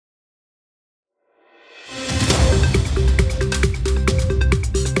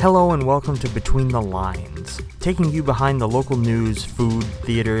Hello and welcome to Between the Lines, taking you behind the local news, food,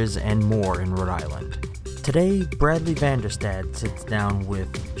 theaters, and more in Rhode Island. Today, Bradley Vanderstad sits down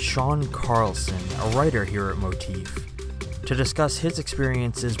with Sean Carlson, a writer here at Motif, to discuss his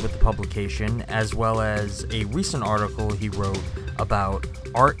experiences with the publication, as well as a recent article he wrote about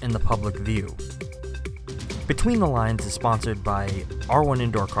art in the public view. Between the Lines is sponsored by R1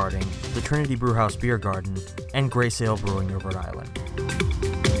 Indoor Karting, the Trinity Brewhouse Beer Garden, and Grey Sail Brewing of Rhode Island.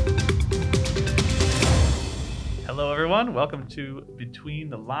 Hello, everyone. Welcome to Between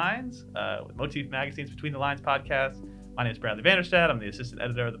the Lines, with Motif Magazine's Between the Lines podcast. My name is Bradley Vanderstad. I'm the assistant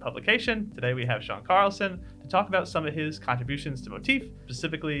editor of the publication. Today we have Sean Carlson to talk about some of his contributions to Motif,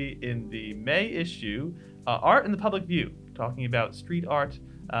 specifically in the May issue, Art in the Public View, talking about street art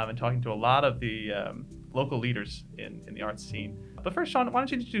and talking to a lot of the local leaders in the art scene. But first, Sean, why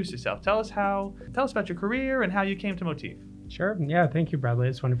don't you introduce yourself? Tell us about your career and how you came to Motif. Sure. Yeah. Thank you, Bradley.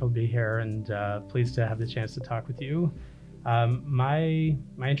 It's wonderful to be here and pleased to have the chance to talk with you. My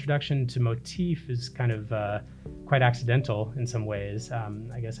introduction to Motif is kind of quite accidental in some ways.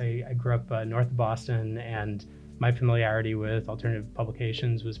 I guess I grew up north of Boston, and my familiarity with alternative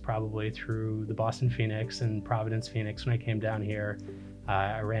publications was probably through the Boston Phoenix and Providence Phoenix when I came down here.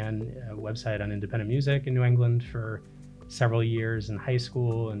 I ran a website on independent music in New England for several years in high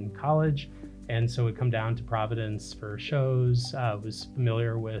school and college. And so would come down to Providence for shows, was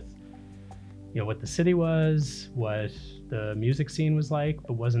familiar with, what the city was, what the music scene was like,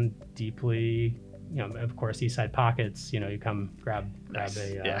 but wasn't deeply, of course, East Side Pockets, you come grab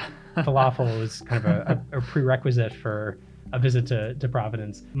a falafel was kind of a prerequisite for a visit to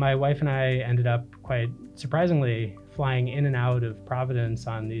Providence. My wife and I ended up quite surprisingly flying in and out of Providence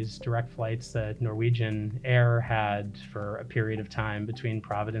on these direct flights that Norwegian Air had for a period of time between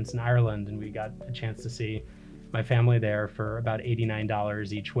Providence and Ireland, and we got a chance to see my family there for about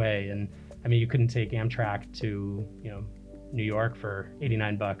 $89 each way. And I mean, you couldn't take Amtrak to New York for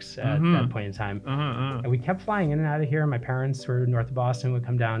 $89 at that point in time. And we kept flying in and out of here. My parents were north of Boston, would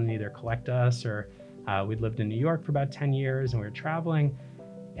come down and either collect us, or we'd lived in New York for about 10 years and we were traveling.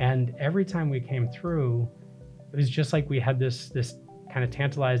 And every time we came through, it was just like we had this kind of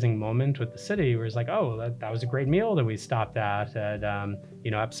tantalizing moment with the city where it's like, oh, that was a great meal that we stopped at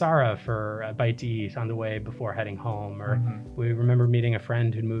Apsara for a bite to eat on the way before heading home. Or we remember meeting a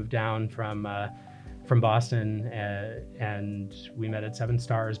friend who'd moved down from Boston, and we met at Seven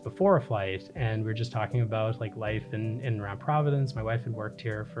Stars before a flight, and we were just talking about like life in and around Providence. My wife had worked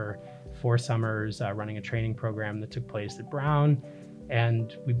here for 4 summers running a training program that took place at Brown,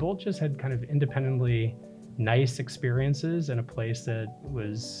 and we both just had kind of independently nice experiences in a place that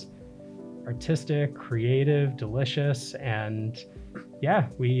was artistic, creative, delicious. And yeah,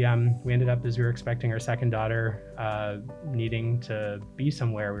 we ended up, as we were expecting our second daughter, needing to be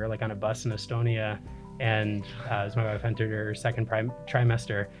somewhere. We were like on a bus in Estonia, and as my wife entered her second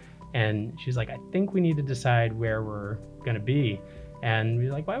trimester, and she's like, I think we need to decide where we're going to be. And we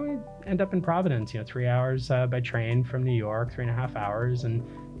were like, why don't we end up in Providence, 3 hours by train from New York, 3.5 hours, and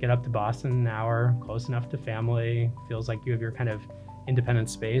get up to Boston an hour, close enough to family, feels like you have your kind of independent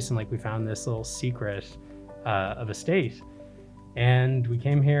space. And like we found this little secret of a state. And we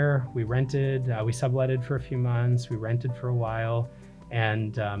came here, we rented, we subletted for a few months, we rented for a while.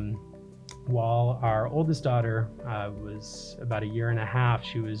 And while our oldest daughter was about 1.5 years,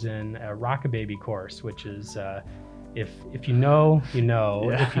 she was in a Rock-A-Baby course, which is, if you know, you know.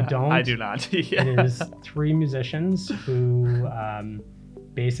 Yeah, if you don't, I do not. Yeah. It is 3 musicians who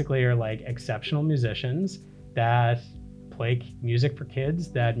basically are like exceptional musicians that play music for kids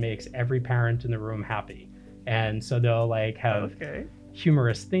that makes every parent in the room happy. And so they'll like have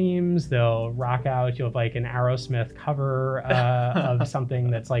humorous themes. They'll rock out. You'll have like an Aerosmith cover of something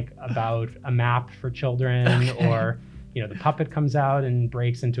that's like about a map for children, or the puppet comes out and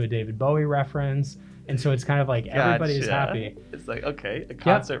breaks into a David Bowie reference. And so it's kind of like everybody's happy. It's like, a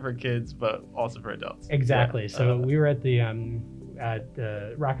concert for kids, but also for adults. Exactly. Yeah. So we were at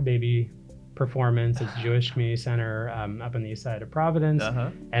the Rock-A-Baby performance at the Jewish Community Center up on the east side of Providence.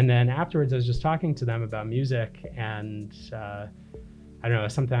 And then afterwards, I was just talking to them about music, and I don't know,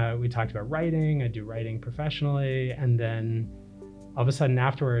 something we talked about writing. I do writing professionally. And then all of a sudden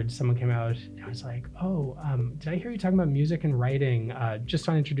afterwards, someone came out and I was like, did I hear you talking about music and writing? Just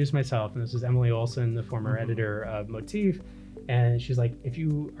to introduce myself. And this is Emily Olson, the former editor of Motif. And she's like, if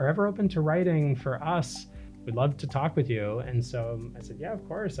you are ever open to writing for us, we'd love to talk with you. And so I said, yeah, of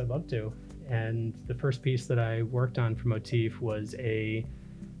course, I'd love to. And the first piece that I worked on for Motif was a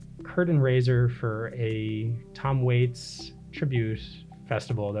curtain raiser for a Tom Waits tribute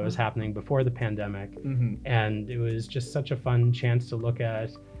festival that was happening before the pandemic. And it was just such a fun chance to look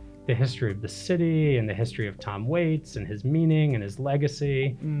at the history of the city and the history of Tom Waits and his meaning and his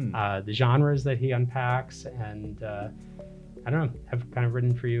legacy, the genres that he unpacks, and I don't know, have kind of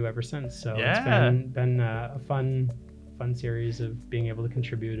written for you ever since. So it's been a fun series of being able to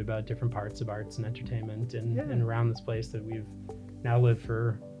contribute about different parts of arts and entertainment and around this place that we've now lived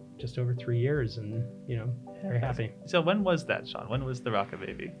for just over 3 years, and very happy. So when was that, Sean? When was the Rocket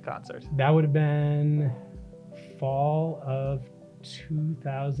Baby concert? That would have been fall of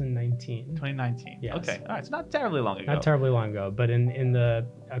 2019. 2019. Yes. Okay. All right. It's not terribly long ago. Not terribly long ago, but in the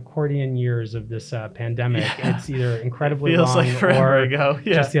accordion years of this pandemic, it's either incredibly Feels long like forever or ago.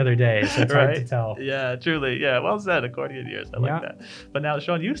 Yeah. just the other day. So it's hard to tell. Yeah, truly. Yeah, well said. Accordion years. I like that. But now,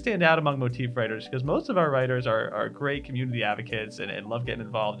 Sean, you stand out among motif writers because most of our writers are great community advocates and love getting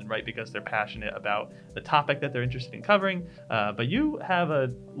involved and write because they're passionate about the topic that they're interested in covering. But you have a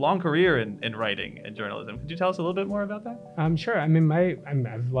long career in writing and journalism. Could you tell us a little bit more about that? Sure. I mean,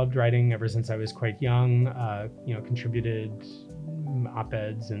 I've loved writing ever since I was quite young. Contributed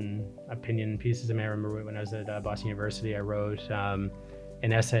op-eds and opinion pieces. I remember when I was at Boston University, I wrote an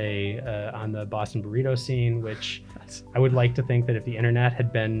essay on the Boston burrito scene, which I would like to think that if the internet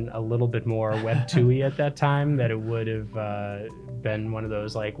had been a little bit more Web 2-y at that time, that it would have been one of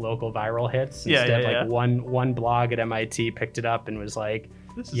those like local viral hits. Instead, one blog at MIT picked it up and was like,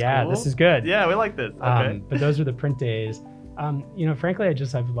 this is cool. This is good. Yeah, we like this. Okay. But those were the print days. Frankly,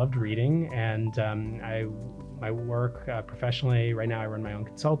 I've loved reading, and my work professionally, right now I run my own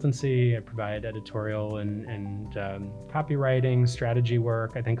consultancy. I provide editorial and copywriting, strategy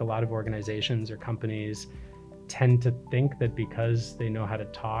work. I think a lot of organizations or companies tend to think that because they know how to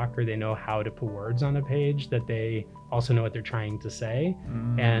talk or they know how to put words on a page, that they also know what they're trying to say.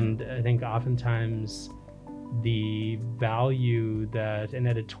 And I think oftentimes the value that an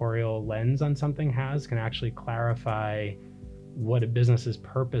editorial lens on something has can actually clarify what a business's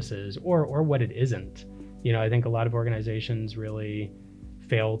purpose is or what it isn't. I think a lot of organizations really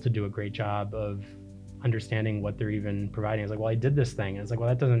fail to do a great job of understanding what they're even providing. It's like, well, I did this thing. And it's like, well,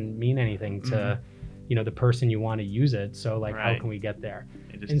 that doesn't mean anything to, the person you want to use it. So like, how can we get there?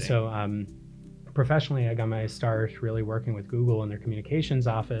 And so professionally, I got my start really working with Google in their communications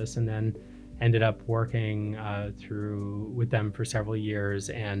office, and then ended up working with them for several years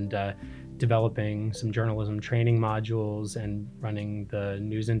and developing some journalism training modules and running the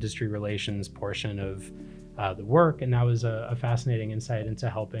news industry relations portion of the work. And that was a fascinating insight into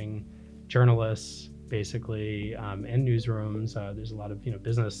helping journalists basically and newsrooms. There's a lot of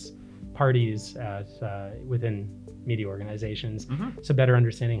business parties within media organizations. So better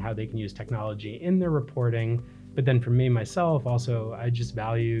understanding how they can use technology in their reporting. But then for me, myself, also, I just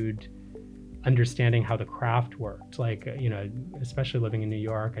valued understanding how the craft worked. Like, especially living in New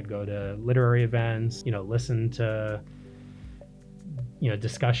York, I'd go to literary events, listen to,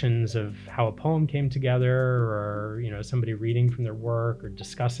 discussions of how a poem came together, or, somebody reading from their work or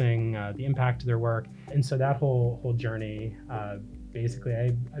discussing the impact of their work. And so that whole journey, basically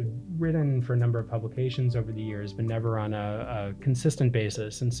I've written for a number of publications over the years, but never on a consistent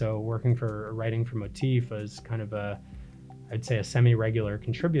basis. And so writing for Motif as kind of I'd say a semi-regular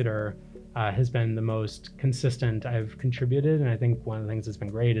contributor has been the most consistent I've contributed. And I think one of the things that's been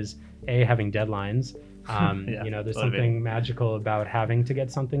great is having deadlines. There's something magical about having to get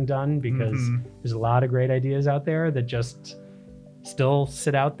something done, because there's a lot of great ideas out there that just still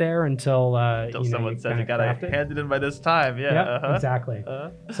sit out there until someone says you gotta hand it in by this time. Exactly.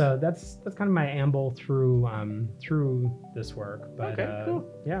 So that's kind of my amble through this work. But cool.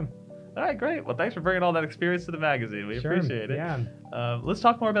 Yeah. All right, great. Well, thanks for bringing all that experience to the magazine. We appreciate it. Yeah. Let's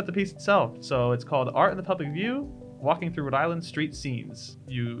talk more about the piece itself. So it's called Art in the Public View, Walking Through Rhode Island Street Scenes.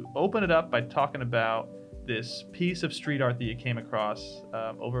 You open it up by talking about this piece of street art that you came across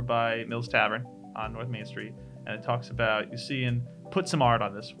over by Mills Tavern on North Main Street. And it talks about you seeing put some art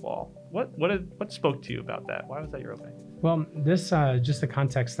on this wall. What spoke to you about that? Why was that your opening? Well, this just the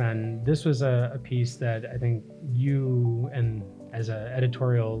context then. This was a piece that I think you, and as an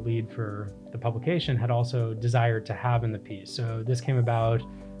editorial lead for the publication, had also desired to have in the piece. So this came about.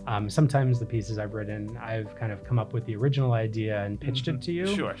 Sometimes the pieces I've written, I've kind of come up with the original idea and pitched it to you.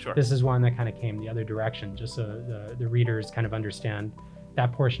 Sure. This is one that kind of came the other direction, just so the readers kind of understand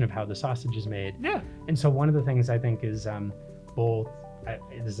that portion of how the sausage is made. Yeah. And so one of the things I think is both, it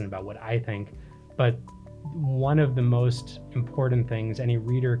isn't about what I think, but one of the most important things any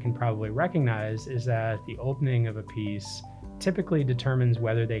reader can probably recognize is that the opening of a piece typically determines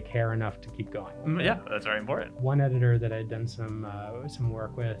whether they care enough to keep going. Yeah, that's very important. One editor that I'd done some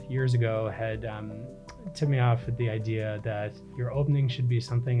work with years ago had tipped me off with the idea that your opening should be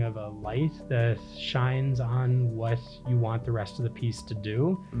something of a light that shines on what you want the rest of the piece to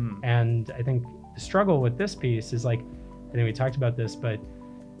do. And I think the struggle with this piece is, like, I think we talked about this, but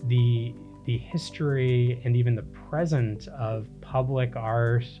the history and even the present of public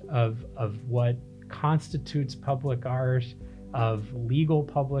art, of what constitutes public art, of legal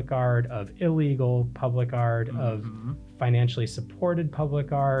public art, of illegal public art, of financially supported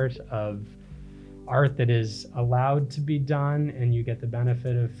public art, of art that is allowed to be done and you get the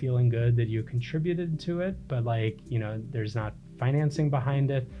benefit of feeling good that you contributed to it, but, like, you know, there's not financing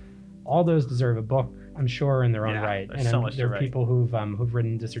behind it. All those deserve a book, I'm sure, in their own right. And so much there are people who've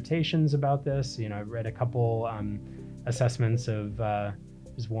written dissertations about this. You know, I've read a couple assessments of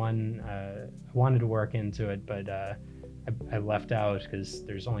there's one I wanted to work into it, but I left out because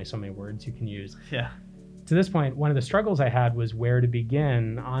there's only so many words you can use. Yeah. To this point, one of the struggles I had was where to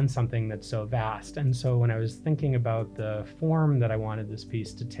begin on something that's so vast. And so when I was thinking about the form that I wanted this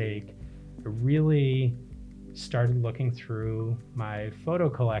piece to take, I really started looking through my photo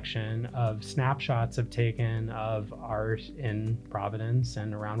collection of snapshots I've taken of art in Providence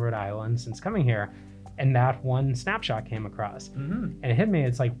and around Rhode Island since coming here. And that one snapshot came across. And it hit me.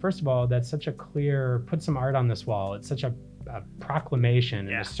 It's like, first of all, that's such a clear, put some art on this wall. It's such a proclamation,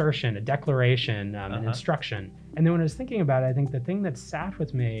 an assertion, a declaration, an instruction. And then when I was thinking about it, I think the thing that sat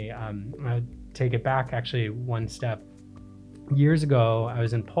with me, I'll take it back actually one step. Years ago, I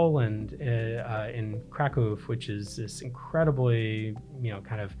was in Poland, in Kraków, which is this incredibly, you know,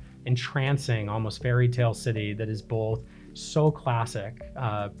 kind of entrancing, almost fairy tale city that is both so classic,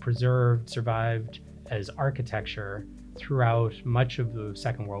 preserved, survived as architecture throughout much of the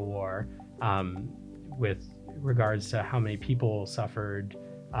Second World War, with regards to how many people suffered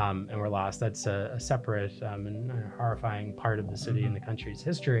and were lost. That's a separate and horrifying part of the city and the country's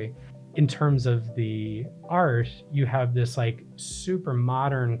history. In terms of the art, you have this, like, super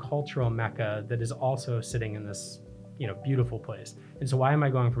modern cultural mecca that is also sitting in this, you know, beautiful place. And so why am I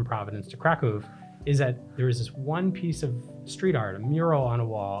going from Providence to Kraków? Is that there was this one piece of street art, a mural on a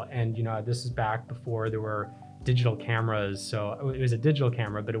wall, and, you know, this is back before there were digital cameras, so it was a digital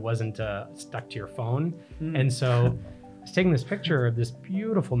camera, but it wasn't stuck to your phone. And so I was taking this picture of this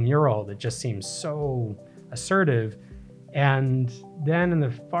beautiful mural that just seems so assertive. And then in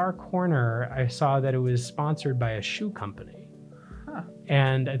the far corner, I saw that it was sponsored by a shoe company.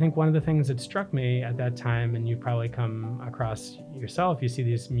 And I think one of the things that struck me at that time, and you probably come across yourself, you see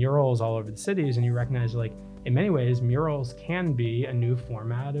these murals all over the cities and you recognize, like, in many ways, murals can be a new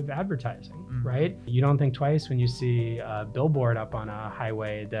format of advertising, right? You don't think twice when you see a billboard up on a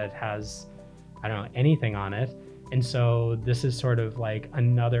highway that has, I don't know, anything on it. And so this is sort of like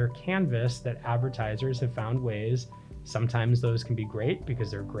another canvas that advertisers have found ways. Sometimes those can be great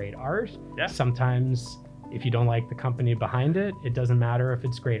because they're great art. Yeah. Sometimes if you don't like the company behind it, it doesn't matter if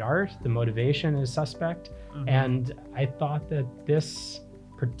it's great art. The motivation is suspect. And I thought that this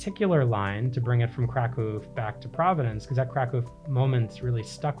particular line, to bring it from Kraków back to Providence, because that Kraków moment really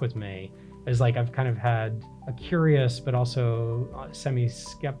stuck with me, is like I've kind of had a curious but also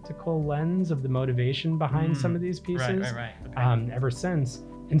semi-skeptical lens of the motivation behind some of these pieces Right. Okay. Ever since.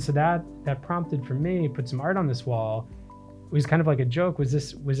 And so that prompted for me, put some art on this wall. It was kind of like a joke. Was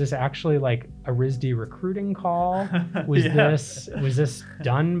this actually like a RISD recruiting call? Was this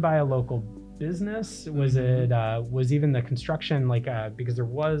done by a local business? Was it was even the construction like because there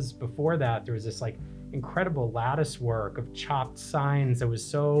was before that there was this like incredible lattice work of chopped signs that was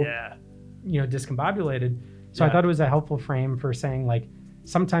so discombobulated. So I thought it was a helpful frame for saying, like,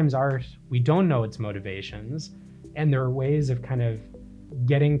 sometimes art, we don't know its motivations, and there are ways of kind of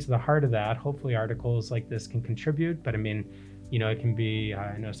getting to the heart of that. Hopefully articles like this can contribute, but I mean, it can be,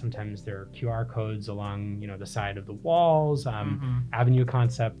 I know sometimes there are QR codes along, the side of the walls. Avenue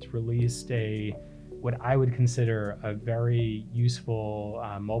Concept released what I would consider a very useful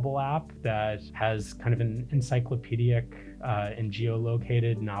mobile app that has kind of an encyclopedic and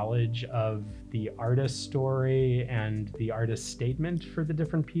geolocated knowledge of the artist's story and the artist's statement for the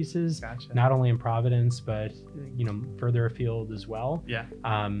different pieces. Gotcha. Not only in Providence, but further afield as well. Yeah.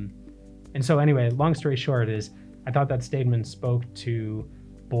 And so anyway, long story short is I thought that statement spoke to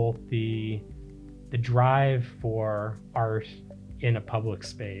both the drive for art in a public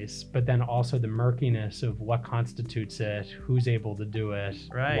space, but then also the murkiness of what constitutes it, who's able to do it,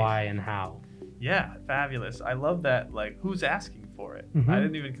 Right. why and how. Yeah, fabulous. I love that. Like, who's asking for it. Mhm. I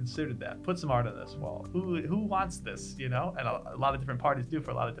didn't even consider that. Put some art on this wall. Who wants this? And a lot of different parties do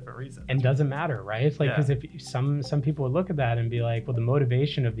for a lot of different reasons. And doesn't matter, right? Like, because Yeah. if some people would look at that and be like, well, the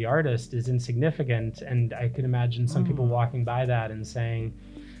motivation of the artist is insignificant, and I could imagine some people walking by that and saying,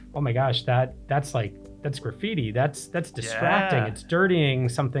 oh my gosh, that's graffiti. That's distracting. Yeah. It's dirtying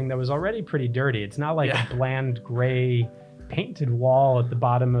something that was already pretty dirty. It's not like Yeah. a bland gray painted wall at the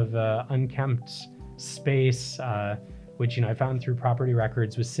bottom of a unkempt space, which I found through property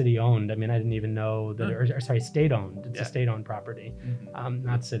records was city owned. I mean, I didn't even know that, or sorry, state owned. It's Yeah. a state owned property, Mhm.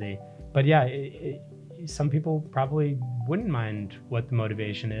 not city. But yeah, some people probably wouldn't mind what the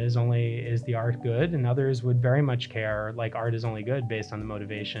motivation is. Only is the art good, and others would very much care. Like, art is only good based on the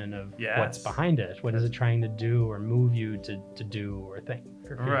motivation of what's Yes. behind it. What is it trying to do or move you to do or think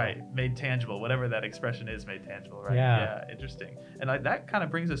or feel? Right, made tangible, whatever that expression is, made tangible, right? Yeah. Interesting. And that kind of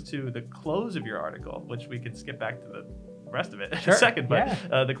brings us to the close of your article, which we could skip back to the rest of it in Sure, a second. But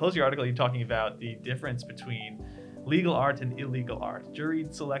yeah. the close of your article, you're talking about the difference between legal art and illegal art,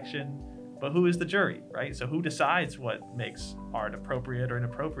 juried selection. But who is the jury, right? So who decides what makes art appropriate or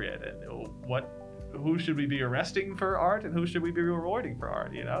inappropriate, and who should we be arresting for art, and who should we be rewarding for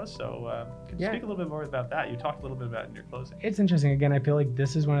art? So could you Yeah. speak a little bit more about that? You talked a little bit about it in your closing. It's interesting. Again, I feel like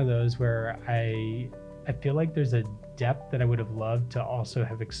this is one of those where I feel like there's a depth that I would have loved to also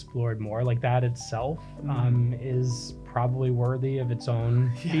have explored more. Like, that itself is probably worthy of its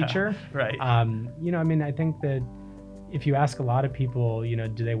own Yeah. feature. Right. I mean, I think that if you ask a lot of people,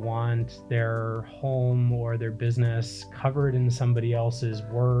 do they want their home or their business covered in somebody else's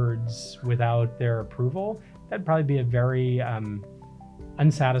words without their approval? That'd probably be a very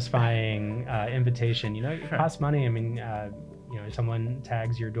unsatisfying invitation. It costs money. I mean, someone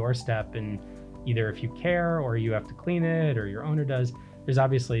tags your doorstep, and either if you care or you have to clean it or your owner does, there's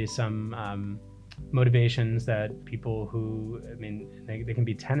obviously some motivations that people who, I mean, they can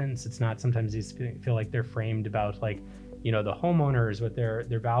be tenants. It's not, sometimes these feel like they're framed about like, the homeowners with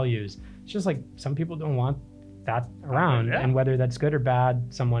their values. It's just like some people don't want that around, Yeah. and whether that's good or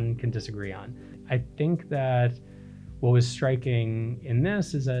bad, someone can disagree on. I think that what was striking in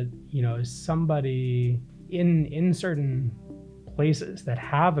this is that, somebody in certain places that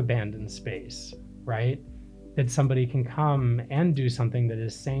have abandoned space, right? That somebody can come and do something that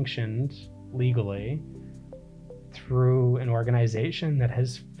is sanctioned legally through an organization that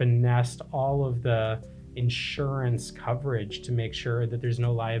has finessed all of the insurance coverage to make sure that there's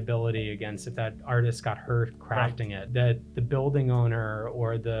no liability against if that artist got hurt crafting it, that the building owner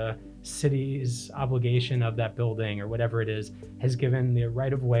or the city's obligation of that building or whatever it is has given the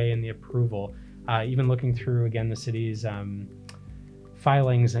right of way and the approval. Even looking through again the city's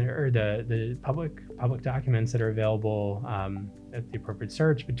filings or the public documents that are available at the appropriate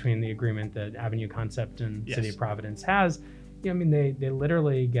search between the agreement that Avenue Concept and Yes. City of Providence has. I mean, they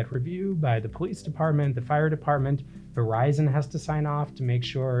literally get reviewed by the police department, the fire department. Verizon has to sign off to make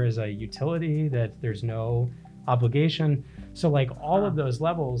sure as a utility that there's no obligation. So like all of those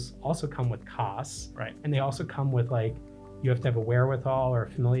levels also come with costs. Right. And they also come with like, you have to have a wherewithal or a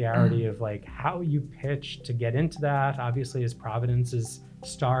familiarity of like how you pitch to get into that. Obviously, as Providence's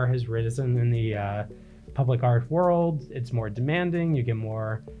star has risen in the public art world, it's more demanding. You get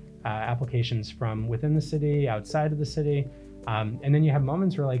more applications from within the city, outside of the city. And then you have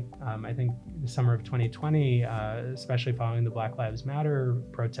moments where like, I think the summer of 2020, especially following the Black Lives Matter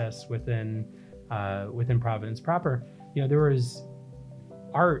protests within Providence proper, there was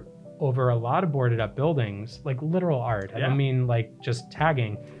art over a lot of boarded up buildings, like literal art. I don't mean like just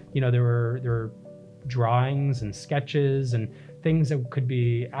tagging. There were drawings and sketches and things that could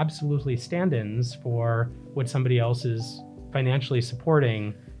be absolutely stand-ins for what somebody else is financially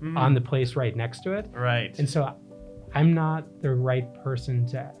supporting on the place right next to it. Right. And so I'm not the right person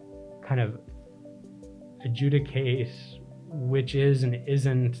to kind of adjudicate which is and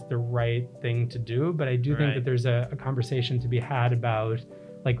isn't the right thing to do. But I do think that there's a conversation to be had about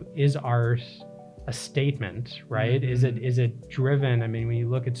like, is art a statement, right? Mm-hmm. Is it driven? I mean, when you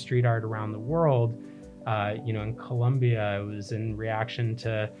look at street art around the world, in Colombia, it was in reaction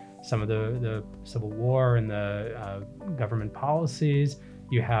to some of the civil war and the government policies.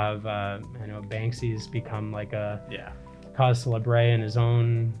 You have, I know Banksy's become like a cause célèbre in his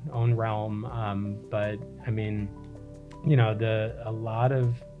own realm. But I mean, a lot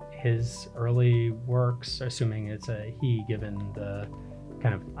of his early works, assuming it's a he, given the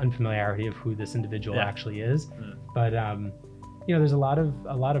kind of unfamiliarity of who this individual actually is. But there's a lot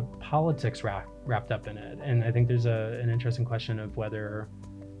of politics wrapped up in it, and I think there's an interesting question of whether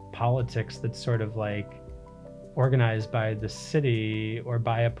politics that's sort of like organized by the city or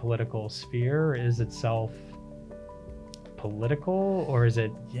by a political sphere is itself political, or is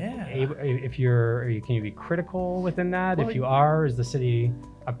it Yeah. can you be critical within that? Well, If you are, is the city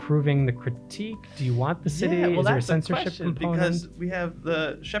approving the critique? Do you want the city? Yeah, well, is there a that's the censorship question, component? because we have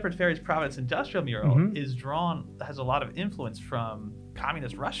the Shepherd Ferry's Providence industrial mural has a lot of influence from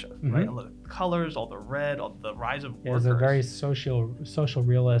communist Russia, right? All the colors, all the red, all the rise of workers. It's a very social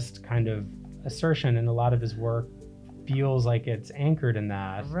realist kind of assertion, and a lot of his work feels like it's anchored in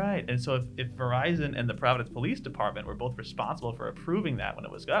that. Right. And so if Verizon and the Providence Police Department were both responsible for approving that when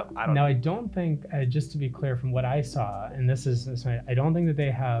it was up, I don't know. I don't think, just to be clear from what I saw, and I don't think that they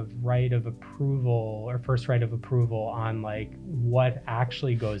have right of approval or first right of approval on like what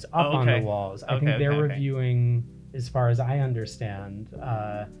actually goes up on the walls. I think they're reviewing, as far as I understand,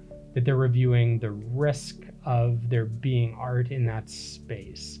 that they're reviewing the risk of there being art in that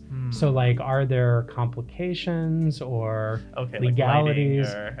space. So like, are there complications or legalities?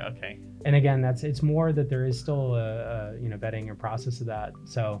 Like and again, it's more that there is still a vetting and process of that.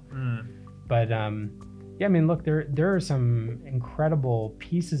 So, but yeah, I mean, look, there are some incredible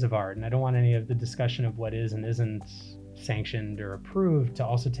pieces of art, and I don't want any of the discussion of what is and isn't sanctioned or approved to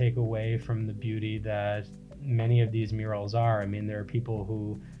also take away from the beauty that many of these murals are. I mean, there are people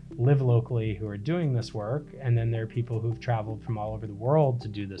who live locally who are doing this work, and then there are people who've traveled from all over the world to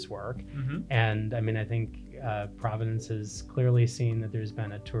do this work. And I mean, I think Providence has clearly seen that there's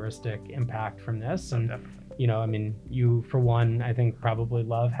been a touristic impact from this. And I mean, you for one, I think probably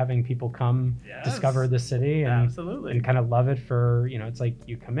love having people come discover the city and kind of love it for, it's like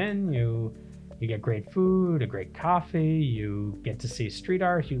you come in, you get great food, a great coffee, you get to see street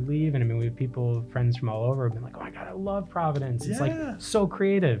art, you leave. And I mean, we have friends from all over have been like, oh my God, I love Providence. It's like so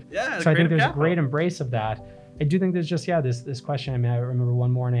creative. So I think there's a great embrace of that. I do think there's just, this question. I mean, I remember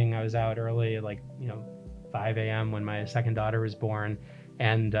one morning I was out early, like, 5 a.m. when my second daughter was born,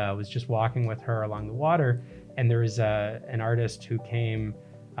 and was just walking with her along the water. And there was an artist who came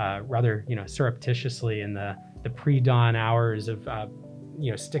rather, surreptitiously in the pre-dawn hours of,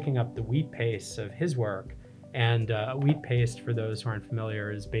 sticking up the wheat paste of his work. And wheat paste, for those who aren't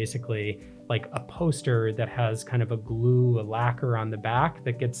familiar, is basically like a poster that has kind of a lacquer on the back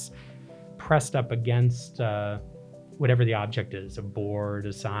that gets pressed up against whatever the object is, a board,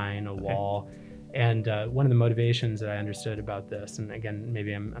 a sign, a wall. And one of the motivations that I understood about this, and again,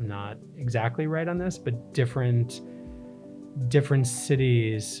 maybe I'm not exactly right on this, but different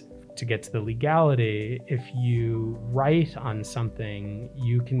cities, to get to the legality, if you write on something,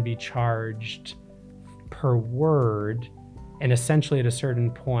 you can be charged per word, and essentially at a certain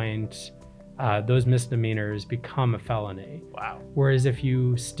point, those misdemeanors become a felony. Wow. Whereas if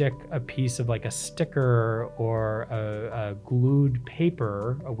you stick a piece of like a sticker or a glued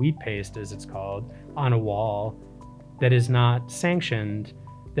paper, a wheat paste as it's called, on a wall that is not sanctioned,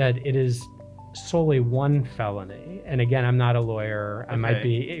 that it is solely one felony. And again, I'm not a lawyer. I might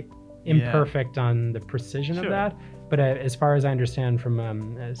be imperfect on the precision of that, but as far as I understand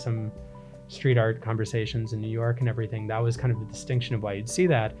from some street art conversations in New York and everything, that was kind of the distinction of why you'd see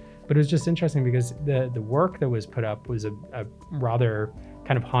that. But it was just interesting because the work that was put up was a rather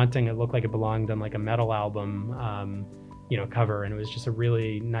kind of haunting. It looked like it belonged on like a metal album cover, and it was just a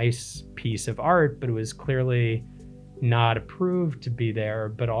really nice piece of art, but it was clearly not approved to be there,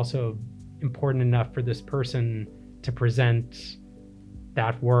 but also important enough for this person to present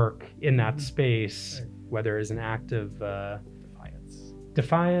that work in that space, whether as an act of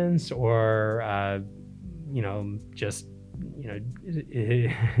defiance or just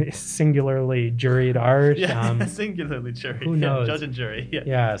singularly juried art. Singularly juried. Who knows? Judge and jury.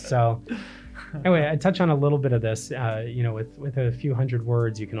 So anyway, I touch on a little bit of this. With a few hundred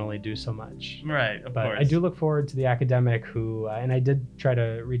words, you can only do so much. Right, of course. I do look forward to the academic who, and I did try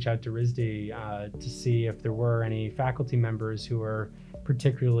to reach out to RISD to see if there were any faculty members who were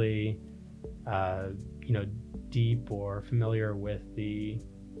particularly, deep or familiar with the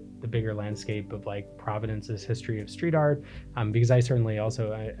bigger landscape of like Providence's history of street art, because I certainly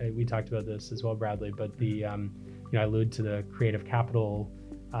also, we talked about this as well, Bradley, but I allude to the Creative Capital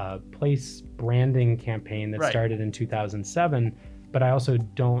place branding campaign that started in 2007, but I also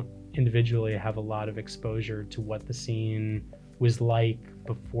don't individually have a lot of exposure to what the scene was like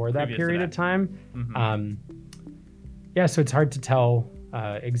before that period of time. So it's hard to tell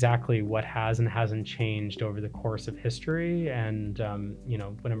exactly what has and hasn't changed over the course of history. And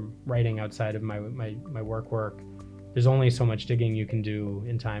when I'm writing outside of my work, there's only so much digging you can do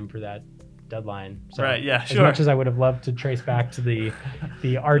in time for that deadline. So as much as I would have loved to trace back to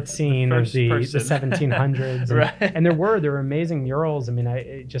the art scene of the 1700s, and there were amazing murals. I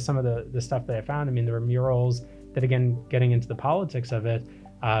mean, just some of the stuff that I found. I mean, there were murals that, again, getting into the politics of it,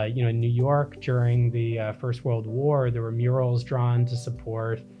 In New York during the First World War, there were murals drawn to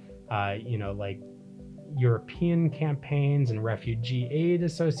support, like European campaigns and refugee aid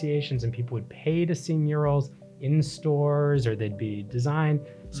associations, and people would pay to see murals in stores or they'd be designed.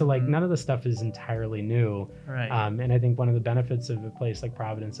 So like none of the stuff is entirely new. Right. And I think one of the benefits of a place like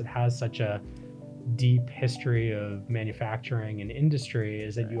Providence that has such a deep history of manufacturing and industry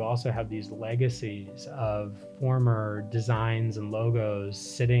is that you also have these legacies of former designs and logos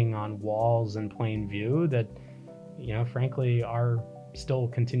sitting on walls in plain view that, frankly, are still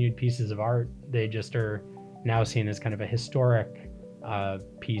continued pieces of art. They just are now seen as kind of a historic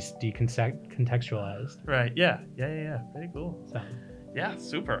piece decontextualized. Right. Yeah. Very cool. So. Yeah,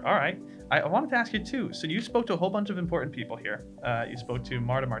 super. All right. I wanted to ask you too. So you spoke to a whole bunch of important people here. You spoke to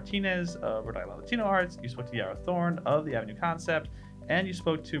Marta Martinez of Rhode Island Latino Arts. You spoke to Yarrow Thorne of the Avenue Concept. And you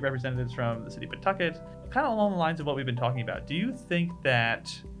spoke to representatives from the city of Pawtucket, kind of along the lines of what we've been talking about. Do you think that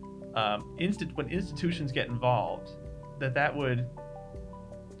when institutions get involved, that would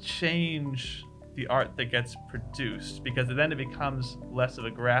change the art that gets produced? Because then it becomes less of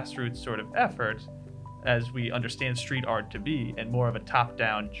a grassroots sort of effort as we understand street art to be, and more of a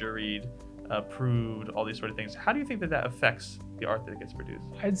top-down, juried, approved, all these sort of things. How do you think that affects the art that gets produced?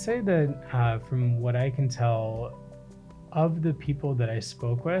 I'd say that from what I can tell of the people that I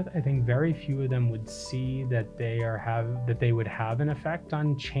spoke with, I think very few of them would see that they would have an effect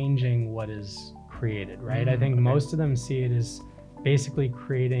on changing what is created, right? I think most of them see it as basically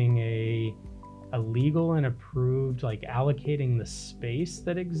creating a legal and approved, like allocating the space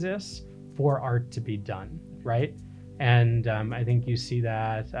that exists for art to be done, right? And I think you see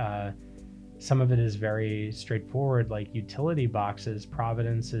that some of it is very straightforward, like utility boxes.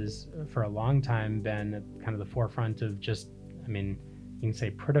 Providence has for a long time been at kind of the forefront of you can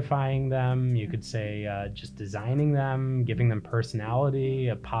say prettifying them, you could say just designing them, giving them personality,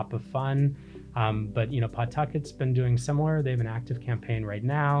 a pop of fun. But Pawtucket's been doing similar. They have an active campaign right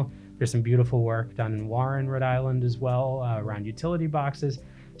now. There's some beautiful work done in Warren, Rhode Island as well, around utility boxes.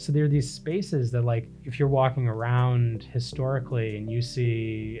 So there are these spaces that, like, if you're walking around historically and you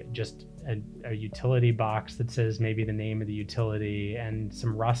see just a utility box that says maybe the name of the utility and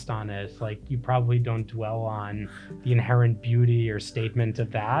some rust on it, like, you probably don't dwell on the inherent beauty or statement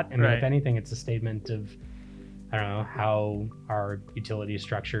of that. I mean, if anything, it's a statement of, I don't know, how our utility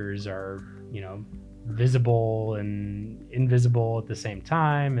structures are, visible and invisible at the same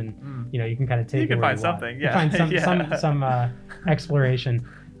time. And, you can kind of take you can find something. Yeah. Find some exploration.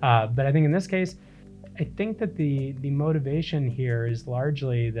 But I think in this case, I think that the motivation here is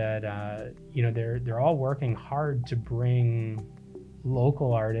largely that they're all working hard to bring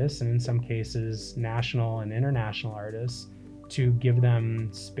local artists, and in some cases national and international artists, to give them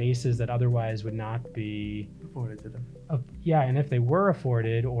spaces that otherwise would not be afforded to them. And if they were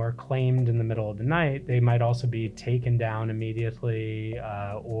afforded or claimed in the middle of the night, they might also be taken down immediately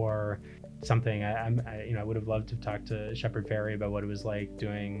or something. I would have loved to talk to Shepard Fairey about what it was like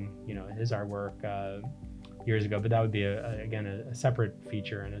doing, his artwork years ago, but that would be a separate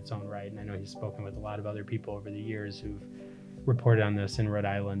feature in its own right. And I know he's spoken with a lot of other people over the years who've reported on this in Rhode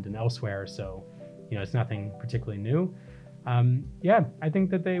Island and elsewhere. So, it's nothing particularly new. I think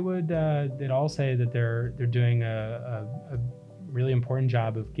that they'd all say that they're doing a really important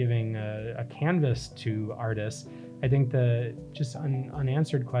job of giving a canvas to artists. I think the just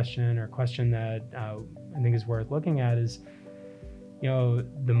unanswered question, or question that I think is worth looking at, is,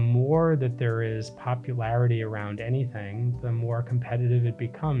 the more that there is popularity around anything, the more competitive it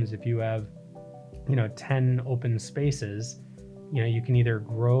becomes. If you have, 10 open spaces, you can either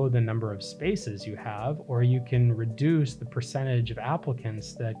grow the number of spaces you have, or you can reduce the percentage of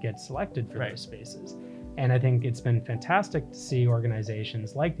applicants that get selected for those spaces. And I think it's been fantastic to see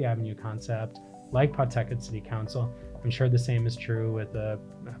organizations like the Avenue Concept, like Pawtucket City Council. I'm sure the same is true with the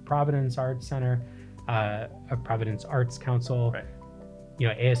Providence Arts Center, Providence Arts Council. Right.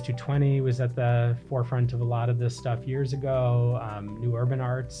 AS220 was at the forefront of a lot of this stuff years ago. New Urban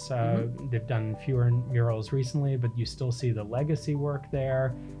Arts, they've done fewer murals recently, but you still see the legacy work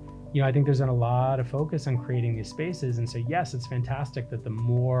there. I think there's been a lot of focus on creating these spaces. And so, yes, it's fantastic that the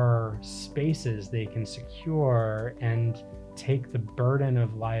more spaces they can secure and take the burden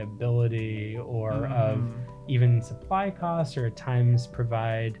of liability or of even supply costs, or at times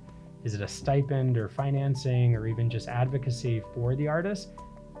provide, is it a stipend or financing or even just advocacy for the artist,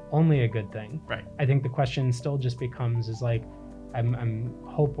 only a good thing. Right. I think the question still just becomes is like, I'm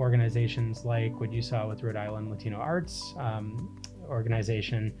hope organizations like what you saw with Rhode Island Latino Arts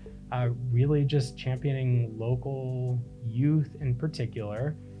organization, really just championing local youth in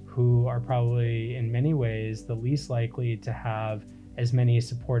particular, who are probably in many ways the least likely to have as many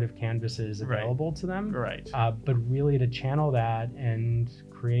supportive canvases Right. available to them. Right. But really to channel that and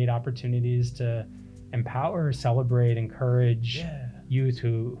create opportunities to empower, celebrate, encourage Yeah. youth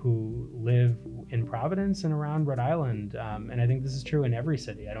who live in Providence and around Rhode Island. And I think this is true in every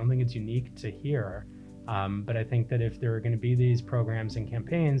city. I don't think it's unique to here. But I think that if there are going to be these programs and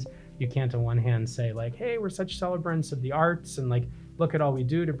campaigns, you can't on one hand say like, hey, we're such celebrants of the arts and like, look at all we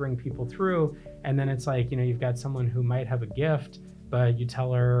do to bring people through. And then it's like, you've got someone who might have a gift, but you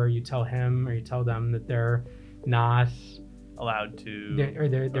tell her or you tell him or you tell them that they're not allowed to,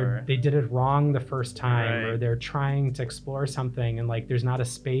 they did it wrong the first time, Right. or they're trying to explore something and like there's not a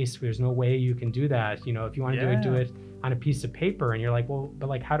space, there's no way you can do that. If you want to do it on a piece of paper, and you're like, well, but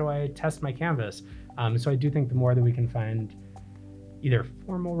like, how do I test my canvas? So I do think the more that we can find either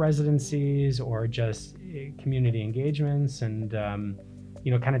formal residencies or just community engagements and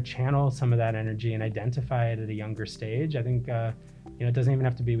kind of channel some of that energy and identify it at a younger stage. I think it doesn't even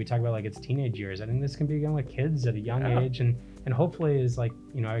have to be, we talk about like it's teenage years. I think this can be again with kids at a young age, and hopefully as like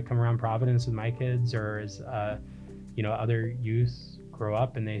I come around Providence with my kids, or as other youth grow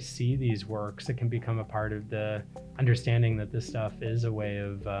up and they see these works, it can become a part of the understanding that this stuff is a way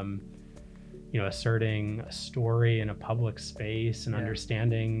of asserting a story in a public space and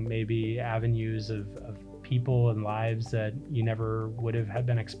understanding maybe avenues of people and lives that you never would have had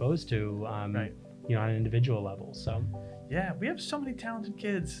been exposed to on an individual level. So yeah, we have so many talented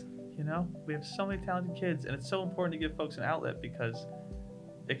kids, we have so many talented kids, and it's so important to give folks an outlet because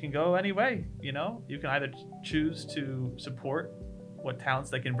it can go any way. You can either choose to support what talents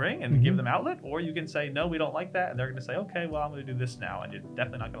they can bring and give them outlet, or you can say, no, we don't like that, and they're going to say, okay, well, I'm going to do this now, and you're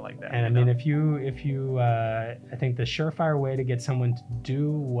definitely not going to like that. And I mean, if you I think the surefire way to get someone to do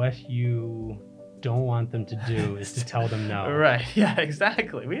what you don't want them to do is to tell them no. Right. Yeah,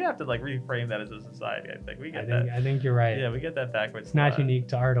 exactly. We have to like reframe that as a society. I think we get that. I think you're right. Yeah, we get that backwards. It's not unique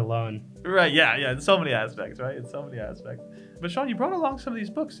to art alone. Right. Yeah. In so many aspects. Right. In so many aspects. But Sean, you brought along some of these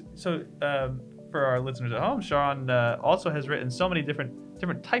books. So for our listeners at home, Sean also has written so many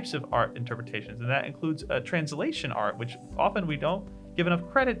different types of art interpretations, and that includes translation art, which often we don't give enough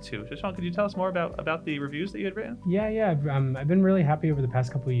credit to. So Sean, could you tell us more about the reviews that you had written? Yeah. I've been really happy over the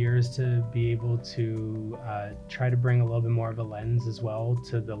past couple of years to be able to try to bring a little bit more of a lens as well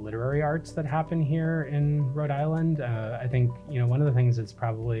to the literary arts that happen here in Rhode Island. I think, one of the things that's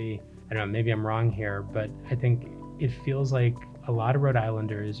probably, I don't know, maybe I'm wrong here, but I think it feels like a lot of Rhode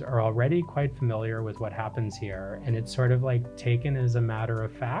Islanders are already quite familiar with what happens here, and it's sort of like taken as a matter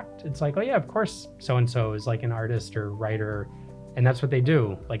of fact. It's like, oh yeah, of course so-and-so is like an artist or writer, and that's what they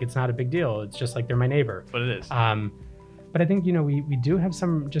do. Like, it's not a big deal. It's just like they're my neighbor. But it is. But I think, we do have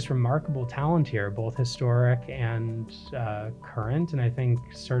some just remarkable talent here, both historic and current. And I think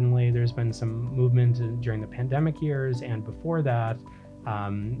certainly there's been some movement during the pandemic years and before that,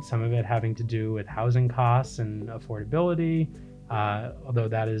 some of it having to do with housing costs and affordability, although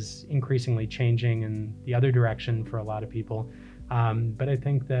that is increasingly changing in the other direction for a lot of people. But I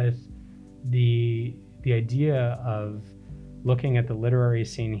think that the idea of looking at the literary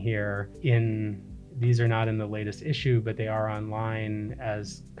scene here these are not in the latest issue, but they are online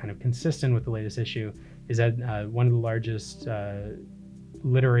as kind of consistent with the latest issue, is that one of the largest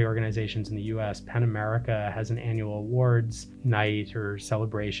literary organizations in the US, PEN America, has an annual awards night or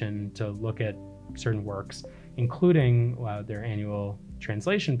celebration to look at certain works, including their annual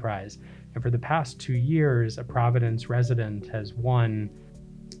translation prize. And for the past 2 years, a Providence resident has won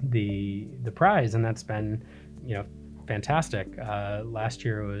the prize, and that's been, fantastic. Last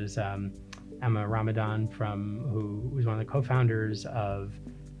year it was Emma Ramadan, who was one of the co-founders of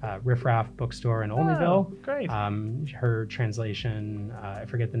Riff Raff Bookstore in Olneyville. Oh, great. Her translation, I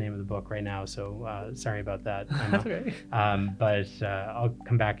forget the name of the book right now, so sorry about that. That's okay. But I'll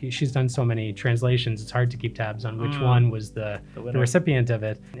come back. She's done so many translations, it's hard to keep tabs on which one was the recipient of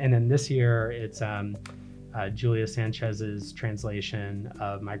it. And then this year it's Julia Sanchez's translation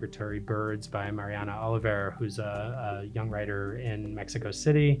of Migratory Birds by Mariana Oliver, who's a young writer in Mexico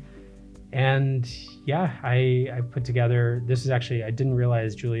City. And yeah, I put together, this is actually, I didn't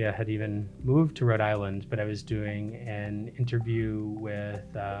realize Julia had even moved to Rhode Island, but I was doing an interview with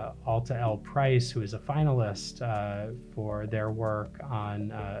Alta L. Price, who is a finalist for their work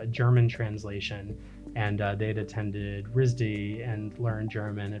on a German translation. And they'd attended RISD and learned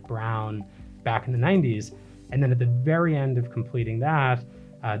German at Brown back in the 90s. And then at the very end of completing that,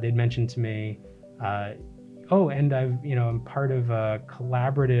 they'd mentioned to me, and I'm part of a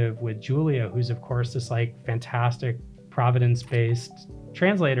collaborative with Julia, who's of course this like fantastic Providence-based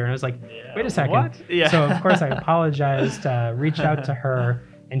translator. And I was like, wait a second. What? Yeah. So of course I apologized, reached out to her,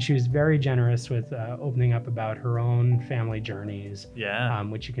 And she was very generous with opening up about her own family journeys, Yeah.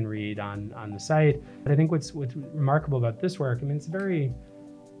 which you can read on the site. But I think what's remarkable about this work, I mean, it's very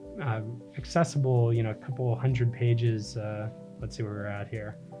accessible, a couple hundred pages. Let's see where we're at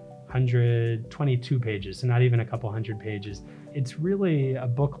here. 122 pages, so not even a couple hundred pages. It's really a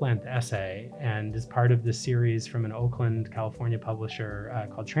book-length essay and is part of the series from an Oakland, California publisher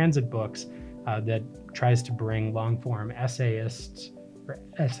called Transit Books that tries to bring long-form essayist or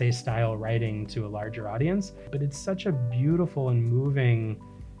essay-style writing to a larger audience. But it's such a beautiful and moving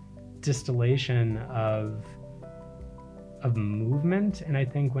distillation of movement. And I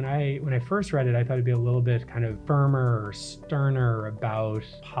think when I first read it, I thought it'd be a little bit kind of firmer or sterner about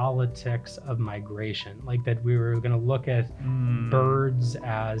politics of migration, like that we were going to look at birds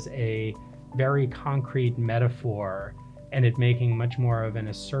as a very concrete metaphor and it making much more of an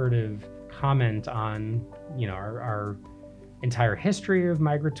assertive comment on, our entire history of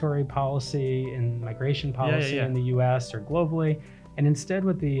migratory policy and migration policy in the US or globally. And instead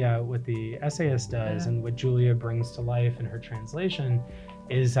what the essayist does and what Julia brings to life in her translation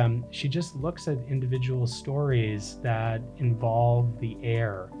is she just looks at individual stories that involve the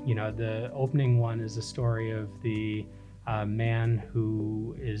air. The opening one is a story of the man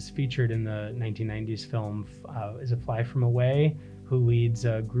who is featured in the 1990s film Is It Fly From Away, who leads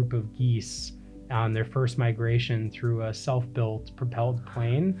a group of geese on their first migration through a self-built propelled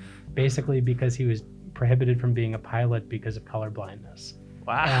plane, basically because he was prohibited from being a pilot because of color blindness.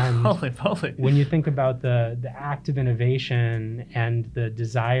 Wow, And holy moly. when you think about the act of innovation and the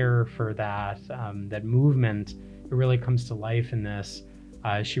desire for that movement, it really comes to life in this.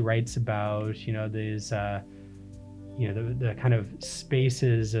 She writes about, these, the kind of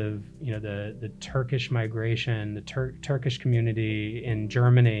spaces of, the Turkish migration, the Turkish community in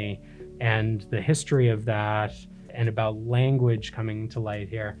Germany, and the history of that, and about language coming to light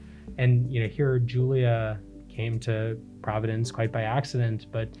here. And here Julia came to Providence quite by accident,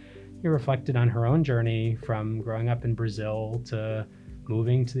 but reflected on her own journey from growing up in Brazil to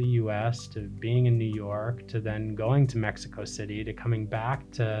moving to the US to being in New York to then going to Mexico City to coming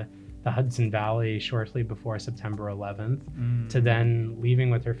back to the Hudson Valley shortly before September 11th, to then leaving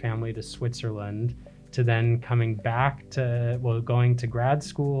with her family to Switzerland, to then coming back to, going to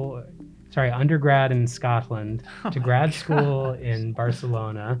undergrad in Scotland, to grad school in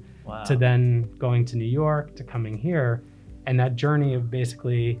Barcelona, to then going to New York, to coming here. And that journey of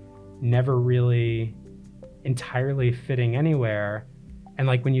basically never really entirely fitting anywhere. And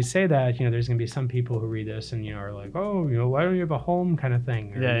like when you say that, there's going to be some people who read this and, are like, oh, why don't you have a home kind of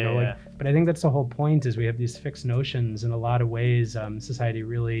thing? Or, But I think that's the whole point, is we have these fixed notions in a lot of ways. Society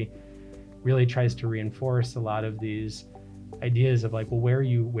really tries to reinforce a lot of these ideas of like, well, where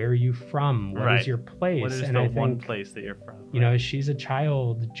are you from? What is your place? What is and the I one think, place that you're from? She's a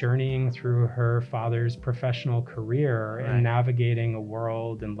child journeying through her father's professional career and navigating a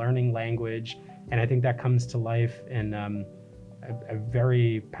world and learning language. And I think that comes to life in a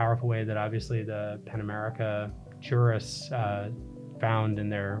very powerful way that obviously the PEN America jurists found in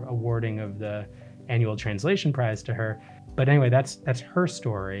their awarding of the annual translation prize to her. But anyway, that's her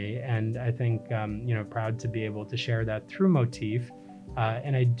story, and I think proud to be able to share that through Motif.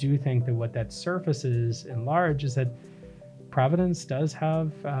 And I do think that what that surfaces in large is that Providence does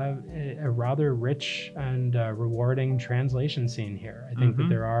have a rather rich and rewarding translation scene here. I think that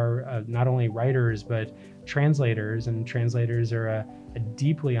there are not only writers but translators, and translators are a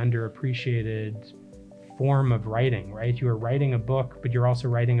deeply underappreciated form of writing, right? You are writing a book, but you're also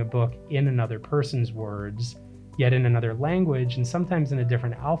writing a book in another person's words, yet in another language, and sometimes in a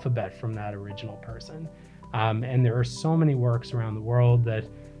different alphabet from that original person. And there are so many works around the world that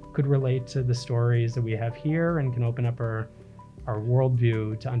could relate to the stories that we have here and can open up our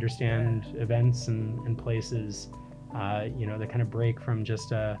worldview to understand events and places, that kind of break from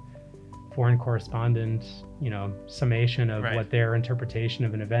just a foreign correspondent, summation of what their interpretation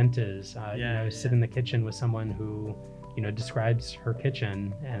of an event is. Sit in the kitchen with someone who, describes her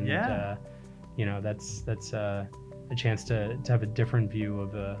kitchen, and that's a chance to have a different view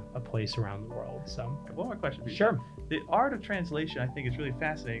of a place around the world. So one more question. Sure. The art of translation, I think, is really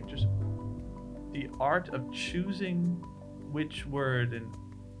fascinating. Just the art of choosing which word in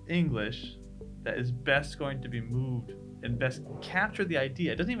English that is best going to be moved and best capture the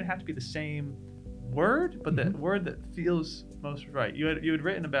idea. It doesn't even have to be the same word, but the word that feels most right. You had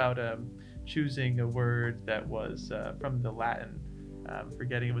written about choosing a word that was from the Latin.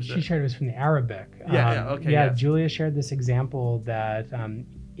 Forgetting it was. She shared it was from the Arabic. Okay. Julia shared this example that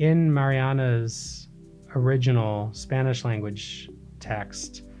in Mariana's original Spanish language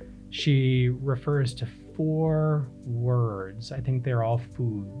text, she refers to 4 words, I think they're all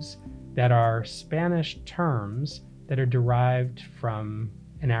foods, that are Spanish terms that are derived from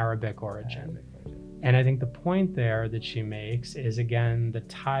an Arabic origin. And I think the point there that she makes is, again, the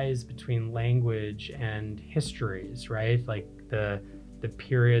ties between language and histories, right? Like the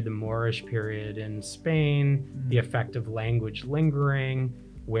period, the Moorish period in Spain, the effect of language lingering,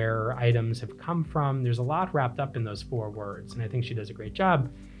 where items have come from. There's a lot wrapped up in those 4 words, and I think she does a great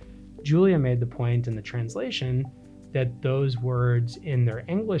job. Julia made the point in the translation that those words in their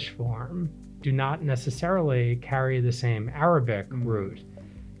English form do not necessarily carry the same Arabic root.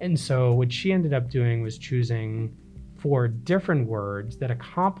 And so what she ended up doing was choosing 4 different words that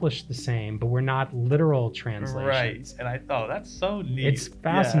accomplish the same, but were not literal translations. Right. And I thought that's so neat. It's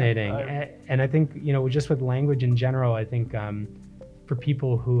fascinating. Yeah, and I think, just with language in general, I think for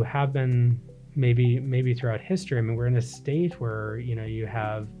people who have been maybe throughout history, I mean, we're in a state where, you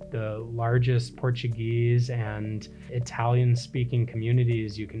have the largest Portuguese and Italian speaking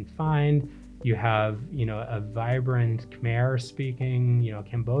communities you can find. You have, a vibrant Khmer speaking,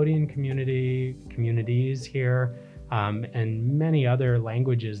 Cambodian communities here, and many other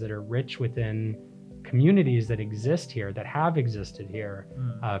languages that are rich within communities that exist here, that have existed here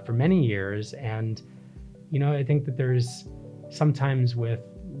for many years. And, I think that there's sometimes with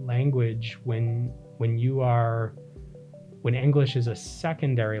language, when English is a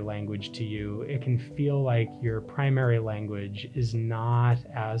secondary language to you, it can feel like your primary language is not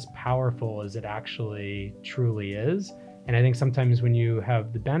as powerful as it actually truly is. And I think sometimes when you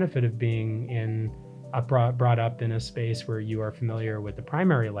have the benefit of being brought up in a space where you are familiar with the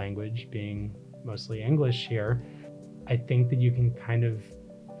primary language, being mostly English here, I think that you can kind of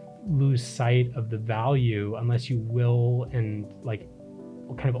lose sight of the value unless you will and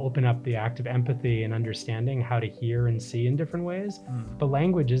kind of open up the act of empathy and understanding how to hear and see in different ways. But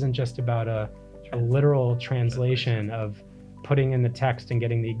language isn't just about a literal translation of putting in the text and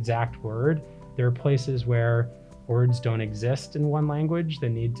getting the exact word. There are places where words don't exist in one language that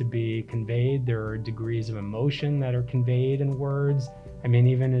need to be conveyed. There are degrees of emotion that are conveyed in words. I mean,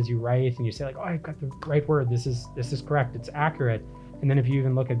 even as you write and you say oh, I got the right word, this is correct, it's accurate. And then if you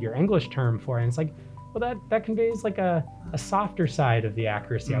even look at your English term for it, it's well, that conveys a softer side of the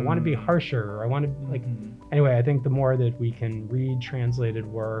accuracy. I want to be harsher, or I want to Anyway, I think the more that we can read translated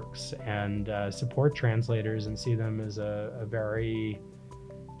works and support translators and see them as a very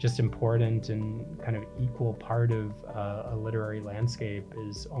just important and kind of equal part of a literary landscape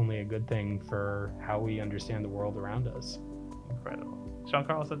is only a good thing for how we understand the world around us. Incredible. Sean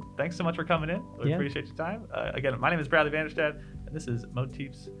Carlson, thanks so much for coming in. We appreciate your time. Again, my name is Bradley Vanderstad, and this is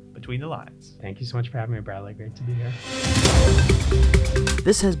Motifs Between the Lines. Thank you so much for having me, Bradley. Great to be here.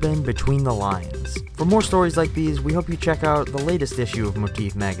 This has been Between the Lines. For more stories like these, we hope you check out the latest issue of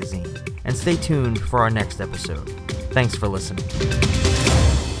Motif magazine, and stay tuned for our next episode. Thanks for listening.